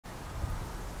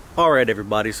Alright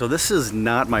everybody, so this is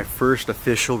not my first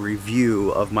official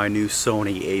review of my new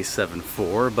Sony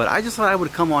A7IV, but I just thought I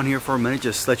would come on here for a minute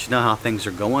just to let you know how things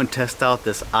are going, test out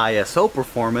this ISO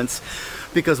performance,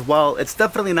 because while it's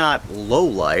definitely not low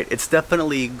light, it's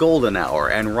definitely golden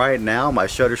hour, and right now my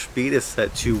shutter speed is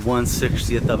set to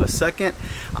 1/60th of a second.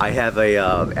 I have a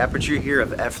aperture here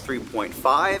of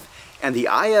f3.5, and the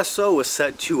ISO is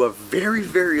set to a very,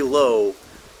 very low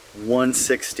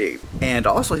 160. And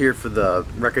also here for the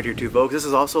record here too folks, this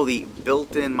is also the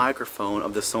built-in microphone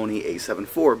of the Sony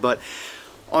A7IV, but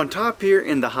on top here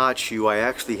in the hot shoe I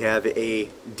actually have a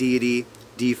Deity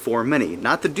D4 Mini,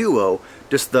 not the Duo,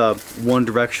 just the one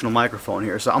directional microphone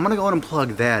here. So I'm gonna go ahead and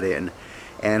plug that in,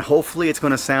 and hopefully it's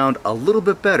gonna sound a little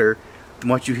bit better than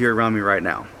what you hear around me right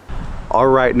now.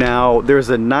 Alright, now there's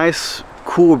a nice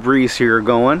cool breeze here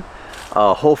going.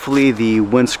 Hopefully the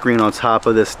windscreen on top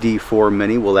of this D4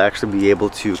 Mini will actually be able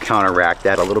to counteract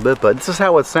that a little bit, but this is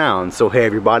how it sounds. So hey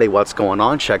everybody, what's going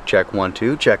on? Check, check, 1,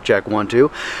 2, check, check, 1, 2.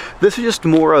 This is just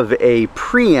more of a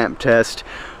preamp test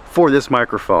for this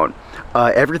microphone.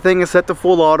 Everything is set to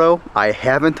full auto. I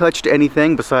haven't touched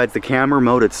anything besides the camera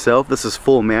mode itself. This is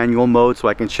full manual mode, so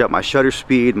I can set my shutter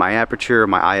speed, my aperture,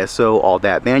 my ISO, all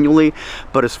that manually.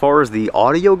 But as far as the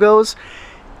audio goes,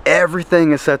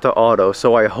 everything is set to auto,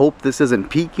 so I hope this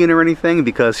isn't peaking or anything,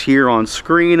 because here on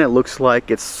screen it looks like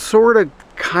it's sort of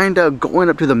kind of going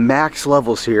up to the max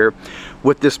levels here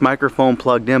with this microphone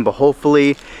plugged in, but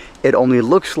hopefully it only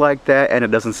looks like that and it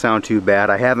doesn't sound too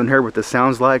bad. I haven't heard what this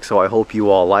sounds like, so I hope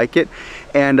you all like it.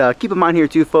 And keep in mind here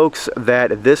too folks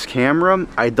that this camera,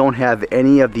 I don't have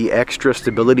any of the extra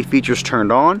stability features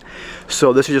turned on,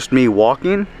 so this is just me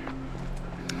walking.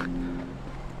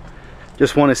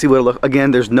 Just want to see what it looks.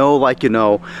 Again, there's no like, you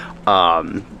know,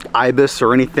 IBIS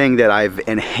or anything that I've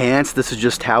enhanced. This is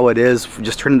just how it is,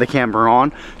 just turning the camera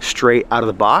on straight out of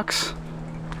the box.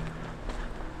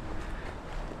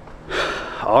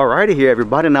 Alrighty here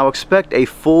everybody, now expect a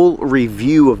full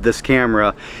review of this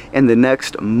camera in the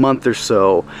next month or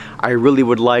so. I really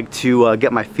would like to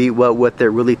get my feet wet with it,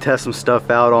 really test some stuff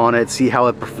out on it, see how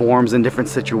it performs in different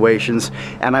situations,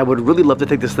 and I would really love to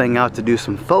take this thing out to do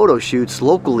some photo shoots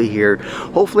locally here.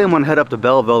 Hopefully I'm gonna head up to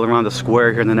Belleville around the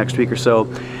square here in the next week or so.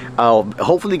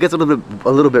 Hopefully it gets a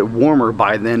little bit warmer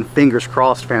by then, fingers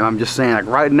crossed fam. I'm just saying, like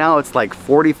right now it's like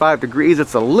 45 degrees,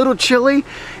 it's a little chilly,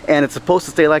 and it's supposed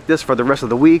to stay like this for the rest of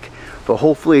the week, but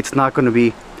hopefully it's not going to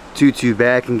be too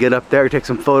bad. Can get up there, take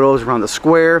some photos around the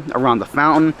square, around the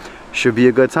fountain, should be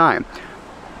a good time.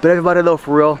 But everybody though,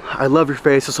 for real, I love your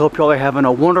faces. Hope y'all are having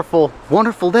a wonderful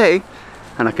day,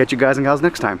 and I'll catch you guys and gals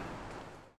next time.